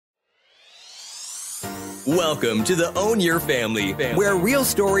Welcome to the Own Your Family, where real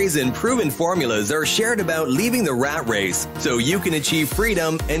stories and proven formulas are shared about leaving the rat race so you can achieve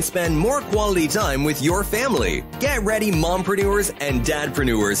freedom and spend more quality time with your family. Get ready, mompreneurs and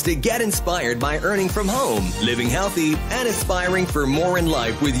dadpreneurs, to get inspired by earning from home, living healthy, and aspiring for more in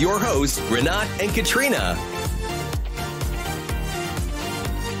life with your hosts, Renat and Katrina.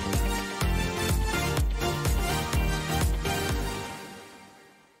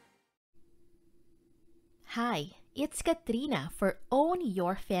 Hi, it's Katrina for Own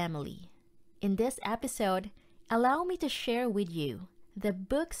Your Family. In this episode, allow me to share with you the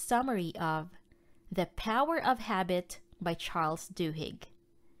book summary of The Power of Habit by Charles Duhigg.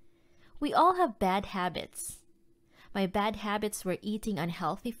 We all have bad habits. My bad habits were eating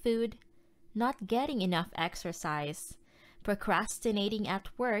unhealthy food, not getting enough exercise, procrastinating at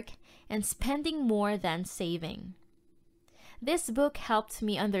work, and spending more than saving. This book helped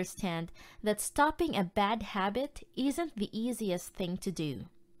me understand that stopping a bad habit isn't the easiest thing to do.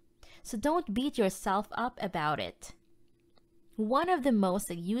 So don't beat yourself up about it. One of the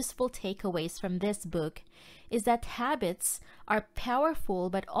most useful takeaways from this book is that habits are powerful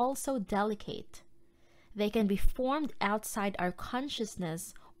but also delicate. They can be formed outside our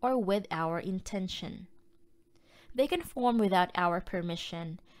consciousness or with our intention. They can form without our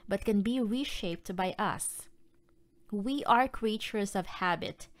permission, but can be reshaped by us. We are creatures of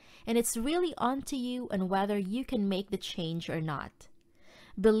habit, and it's really on to you on whether you can make the change or not.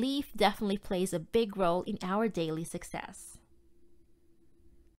 Belief definitely plays a big role in our daily success.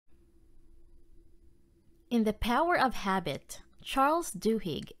 In The Power of Habit, Charles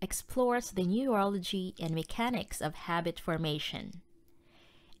Duhigg explores the neurology and mechanics of habit formation.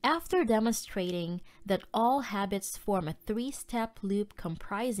 After demonstrating that all habits form a three-step loop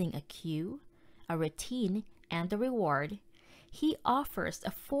comprising a cue, a routine, and the reward, he offers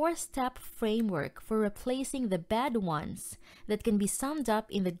a four-step framework for replacing the bad ones that can be summed up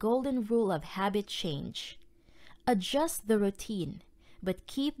in the golden rule of habit change. Adjust the routine, but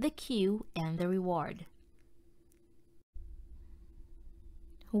keep the cue and the reward.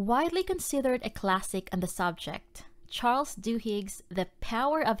 Widely considered a classic on the subject, Charles Duhigg's The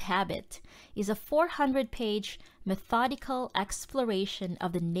Power of Habit is a 400-page methodical exploration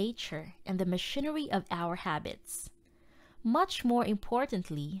of the nature and the machinery of our habits. Much more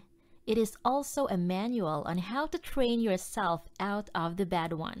importantly, it is also a manual on how to train yourself out of the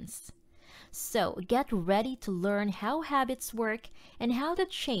bad ones. So get ready to learn how habits work and how to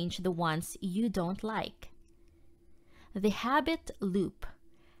change the ones you don't like. The Habit Loop: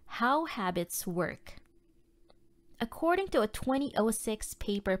 How Habits Work. According to a 2006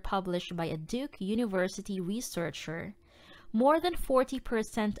 paper published by a Duke University researcher, more than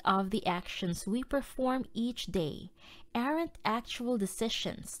 40% of the actions we perform each day aren't actual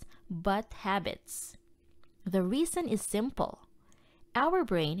decisions, but habits. The reason is simple. Our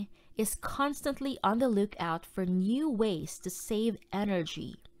brain is constantly on the lookout for new ways to save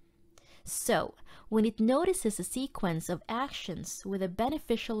energy. So, when it notices a sequence of actions with a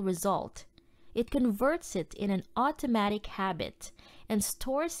beneficial result, it converts it in an automatic habit and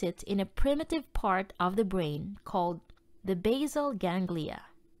stores it in a primitive part of the brain called the basal ganglia.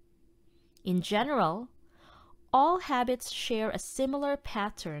 In general, all habits share a similar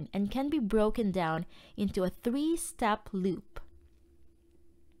pattern and can be broken down into a three-step loop.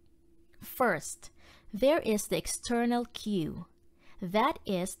 First, there is the external cue. That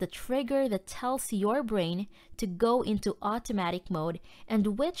is the trigger that tells your brain to go into automatic mode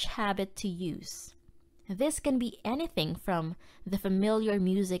and which habit to use. This can be anything from the familiar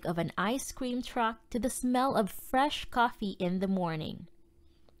music of an ice cream truck to the smell of fresh coffee in the morning.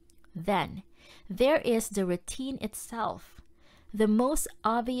 Then, there is the routine itself, the most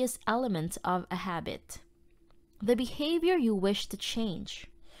obvious element of a habit. The behavior you wish to change,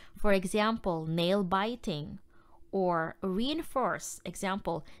 for example, nail biting, or reinforce,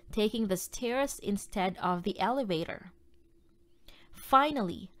 example, taking the stairs instead of the elevator.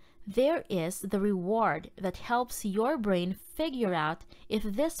 Finally, there is the reward that helps your brain figure out if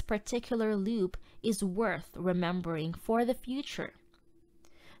this particular loop is worth remembering for the future.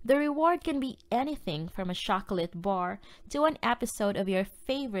 The reward can be anything from a chocolate bar to an episode of your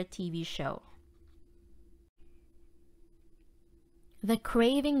favorite TV show. The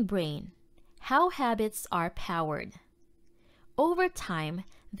Craving Brain: How Habits Are Powered. Over time,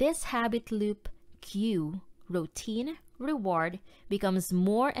 this habit loop, cue, routine, reward becomes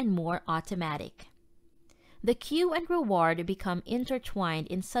more and more automatic. The cue and reward become intertwined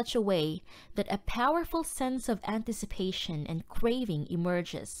in such a way that a powerful sense of anticipation and craving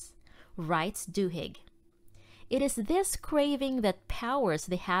emerges, writes Duhigg. It is this craving that powers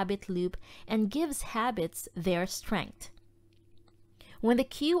the habit loop and gives habits their strength. When the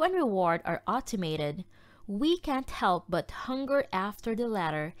cue and reward are automated, we can't help but hunger after the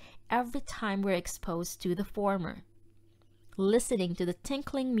latter every time we're exposed to the former. Listening to the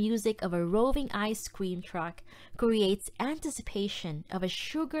tinkling music of a roving ice cream truck creates anticipation of a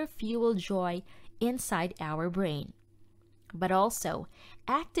sugar-fueled joy inside our brain, but also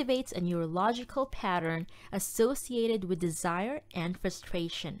activates a neurological pattern associated with desire and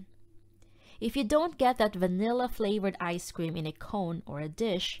frustration. If you don't get that vanilla-flavored ice cream in a cone or a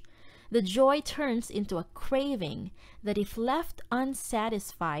dish, the joy turns into a craving that, if left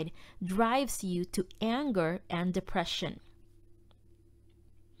unsatisfied, drives you to anger and depression.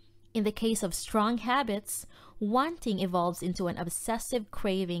 In the case of strong habits, wanting evolves into an obsessive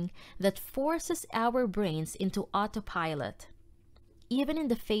craving that forces our brains into autopilot. Even in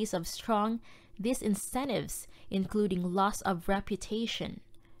the face of strong disincentives, including loss of reputation,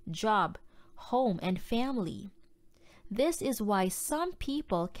 job, home, and family. This is why some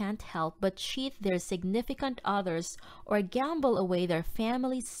people can't help but cheat their significant others or gamble away their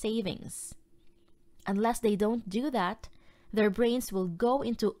family's savings. Unless they don't do that, their brains will go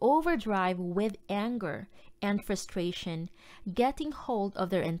into overdrive with anger and frustration, getting hold of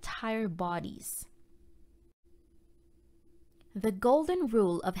their entire bodies. The golden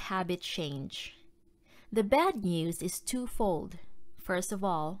rule of habit change. The bad news is twofold. First of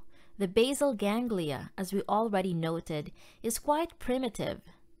all, the basal ganglia, as we already noted, is quite primitive,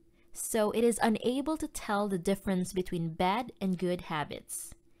 so it is unable to tell the difference between bad and good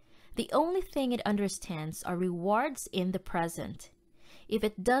habits. The only thing it understands are rewards in the present. If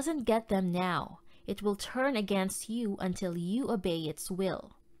it doesn't get them now, it will turn against you until you obey its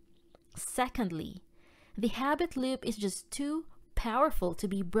will. Secondly, the habit loop is just too powerful to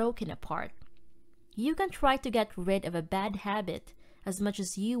be broken apart. You can try to get rid of a bad habit as much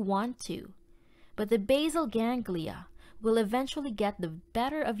as you want to, but the basal ganglia will eventually get the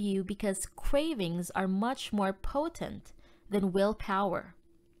better of you because cravings are much more potent than willpower.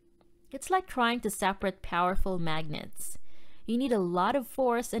 It's like trying to separate powerful magnets. You need a lot of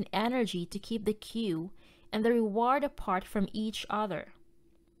force and energy to keep the cue and the reward apart from each other.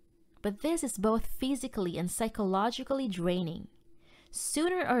 But this is both physically and psychologically draining.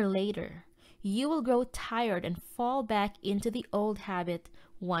 Sooner or later, you will grow tired and fall back into the old habit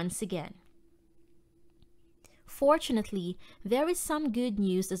once again. Fortunately, there is some good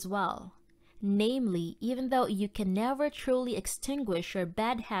news as well. Namely, even though you can never truly extinguish your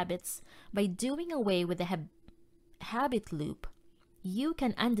bad habits by doing away with the habit loop, you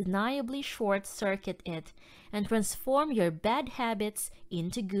can undeniably short-circuit it and transform your bad habits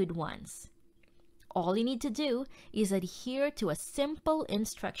into good ones. All you need to do is adhere to a simple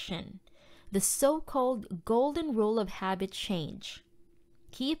instruction, the so-called golden rule of habit change.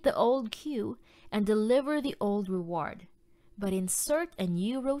 Keep the old cue and deliver the old reward, but insert a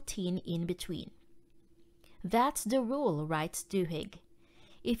new routine in between. That's the rule, writes Duhigg.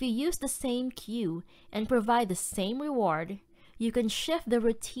 If you use the same cue and provide the same reward, you can shift the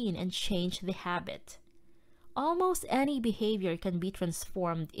routine and change the habit. Almost any behavior can be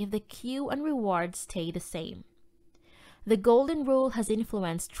transformed if the cue and reward stay the same. The golden rule has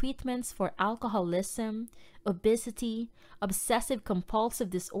influenced treatments for alcoholism, obesity, obsessive-compulsive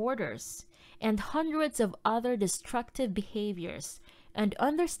disorders, and hundreds of other destructive behaviors, and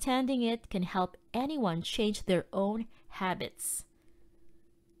understanding it can help anyone change their own habits.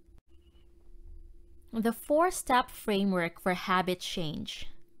 The 4-step framework for habit change.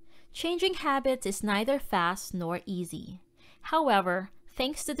 Changing habits is neither fast nor easy. However,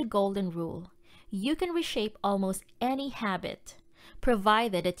 thanks to the golden rule, you can reshape almost any habit,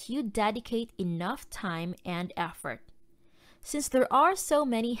 provided that you dedicate enough time and effort. Since there are so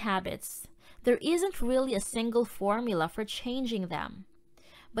many habits, there isn't really a single formula for changing them.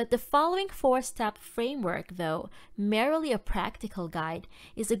 But the following 4-step framework, though merely a practical guide,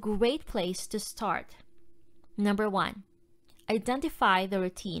 is a great place to start. Number 1, identify the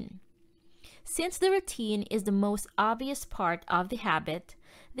routine. Since the routine is the most obvious part of the habit,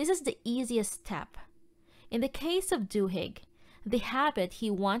 this is the easiest step. In the case of Duhigg, the habit he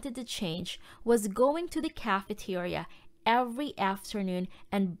wanted to change was going to the cafeteria every afternoon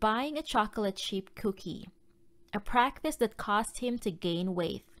and buying a chocolate chip cookie, a practice that caused him to gain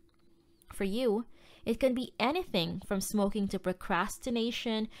weight. For you, it can be anything from smoking to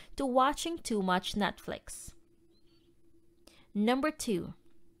procrastination to watching too much Netflix. Number 2,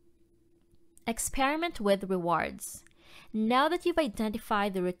 experiment with rewards. Now that you've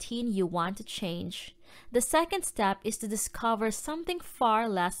identified the routine you want to change, the second step is to discover something far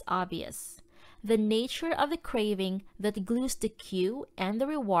less obvious. the nature of the craving that glues the cue and the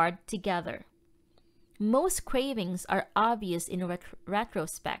reward together. Most cravings are obvious in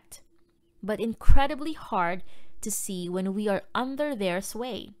retrospect, but incredibly hard to see when we are under their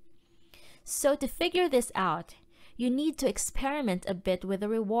sway. So to figure this out, you need to experiment a bit with the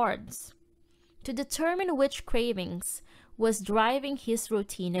rewards. To determine which cravings was driving his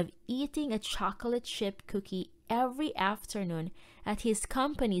routine of eating a chocolate chip cookie every afternoon at his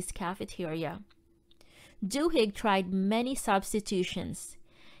company's cafeteria, Duhigg tried many substitutions: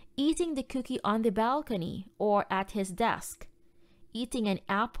 eating the cookie on the balcony or at his desk, eating an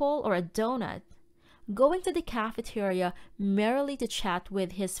apple or a donut, going to the cafeteria merely to chat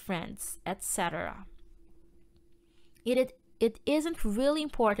with his friends, etc. It isn't really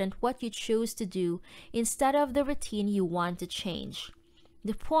important what you choose to do instead of the routine you want to change.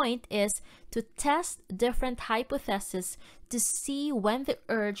 The point is to test different hypotheses to see when the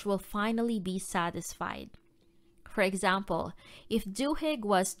urge will finally be satisfied. For example, if Duhigg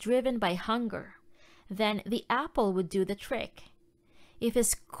was driven by hunger, then the apple would do the trick. If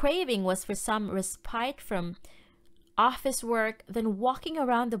his craving was for some respite from office work, then walking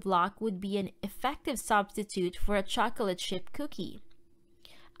around the block would be an effective substitute for a chocolate chip cookie.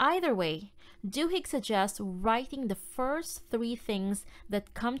 Either way, Duhigg suggests writing the first 3 things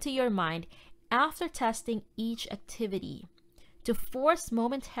that come to your mind after testing each activity, to force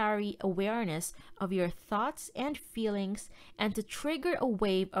momentary awareness of your thoughts and feelings and to trigger a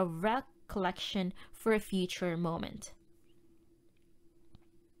wave of recollection for a future moment.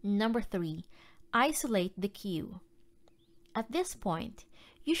 Number 3, isolate the cue. At this point,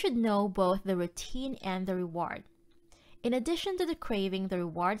 you should know both the routine and the reward. In addition to the craving the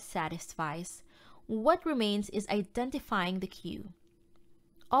reward satisfies, what remains is identifying the cue.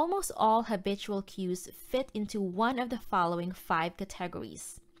 Almost all habitual cues fit into one of the following 5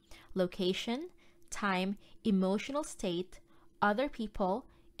 categories: location, time, emotional state, other people,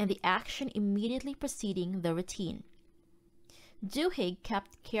 and the action immediately preceding the routine. Duhigg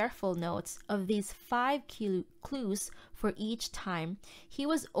kept careful notes of these 5 clues for each time he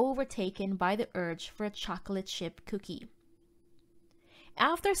was overtaken by the urge for a chocolate chip cookie.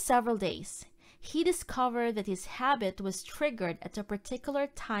 After several days, he discovered that his habit was triggered at a particular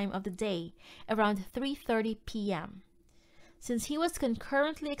time of the day, around 3:30 p.m. Since he was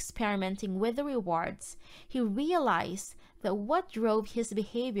concurrently experimenting with the rewards, he realized that what drove his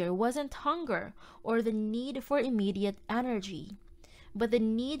behavior wasn't hunger or the need for immediate energy, but the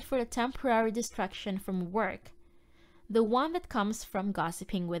need for a temporary distraction from work, the one that comes from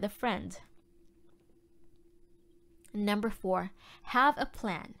gossiping with a friend. Number 4, have a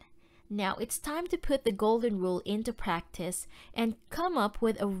plan. Now it's time to put the golden rule into practice and come up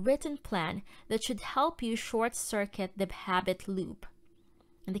with a written plan that should help you short-circuit the habit loop.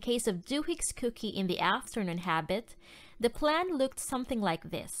 In the case of Duhigg's cookie in the afternoon habit, the plan looked something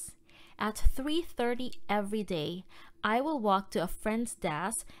like this. At 3:30 every day, I will walk to a friend's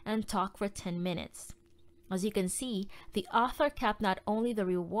desk and talk for 10 minutes. As you can see, the author kept not only the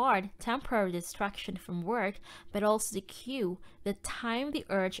reward, temporary distraction from work, but also the cue, the time the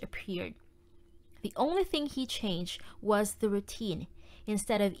urge appeared. The only thing he changed was the routine.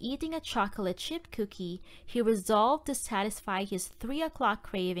 Instead of eating a chocolate chip cookie, he resolved to satisfy his 3 o'clock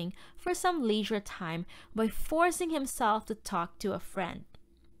craving for some leisure time by forcing himself to talk to a friend.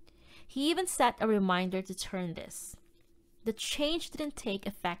 He even set a reminder to turn this. The change didn't take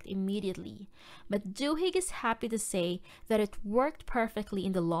effect immediately, but Duhigg is happy to say that it worked perfectly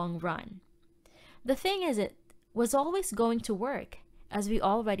in the long run. The thing is, it was always going to work, as we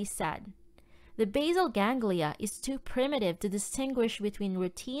already said. The basal ganglia is too primitive to distinguish between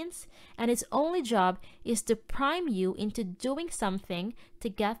routines, and its only job is to prime you into doing something to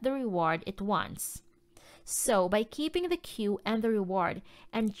get the reward it wants. So, by keeping the cue and the reward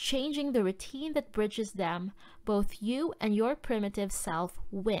and changing the routine that bridges them, both you and your primitive self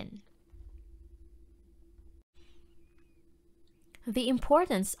win. The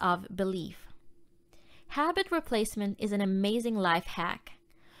importance of belief. Habit replacement is an amazing life hack.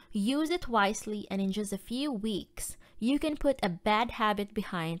 Use it wisely, and in just a few weeks, you can put a bad habit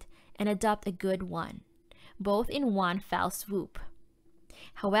behind and adopt a good one, both in one fell swoop.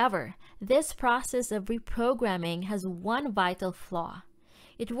 However, this process of reprogramming has one vital flaw.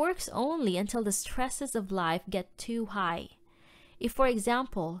 It works only until the stresses of life get too high. If, for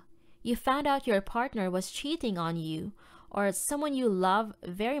example, you found out your partner was cheating on you, or someone you love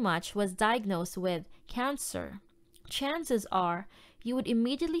very much was diagnosed with cancer, chances are you would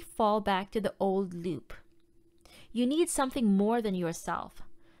immediately fall back to the old loop. You need something more than yourself,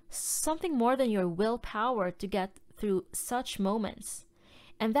 something more than your willpower to get through such moments.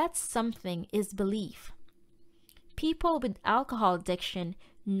 and that something is belief. People with alcohol addiction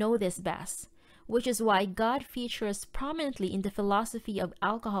know this best, which is why God features prominently in the philosophy of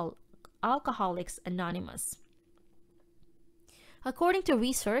Alcoholics Anonymous. According to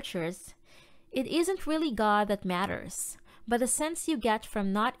researchers, it isn't really God that matters, but the sense you get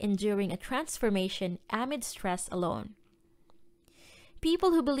from not enduring a transformation amid stress alone.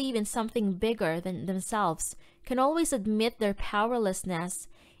 People who believe in something bigger than themselves can always admit their powerlessness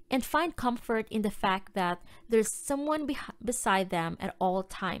and find comfort in the fact that there's someone beside them at all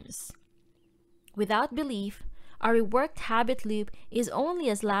times. Without belief, our reworked habit loop is only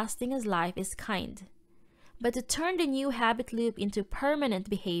as lasting as life is kind. But to turn the new habit loop into permanent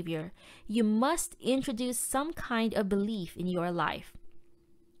behavior, you must introduce some kind of belief in your life.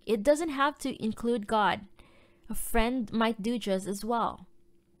 It doesn't have to include God. A friend might do just as well.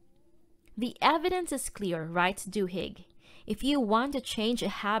 The evidence is clear, writes Duhigg. If you want to change a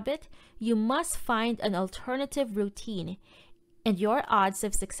habit, you must find an alternative routine, and your odds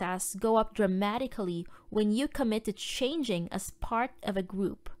of success go up dramatically when you commit to changing as part of a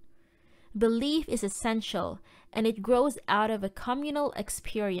group. Belief is essential, and it grows out of a communal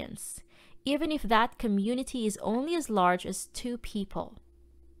experience, even if that community is only as large as 2 people.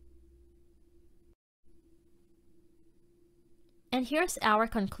 And here's our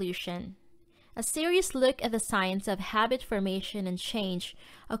conclusion. A serious look at the science of habit formation and change,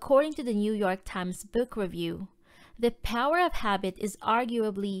 according to the New York Times Book Review. The Power of Habit is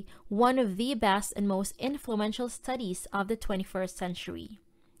arguably one of the best and most influential studies of the 21st century.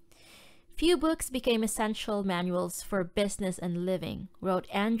 Few books became essential manuals for business and living, wrote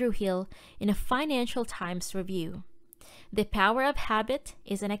Andrew Hill in a Financial Times review. The Power of Habit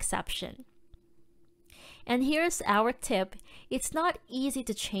is an exception. And here's our tip. It's not easy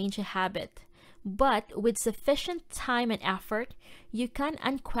to change a habit, but with sufficient time and effort, you can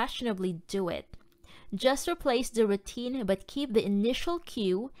unquestionably do it. Just replace the routine but keep the initial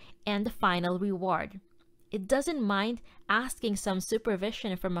cue and the final reward. It doesn't mind asking some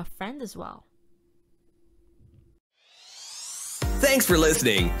supervision from a friend as well. Thanks for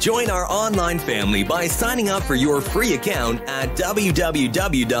listening. Join our online family by signing up for your free account at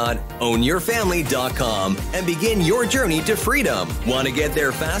www.ownyourfamily.com and begin your journey to freedom. Want to get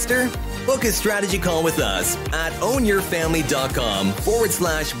there faster? Book a strategy call with us at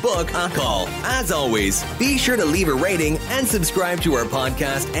ownyourfamily.com/book a call. As always, be sure to leave a rating and subscribe to our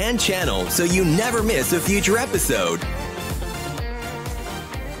podcast and channel so you never miss a future episode.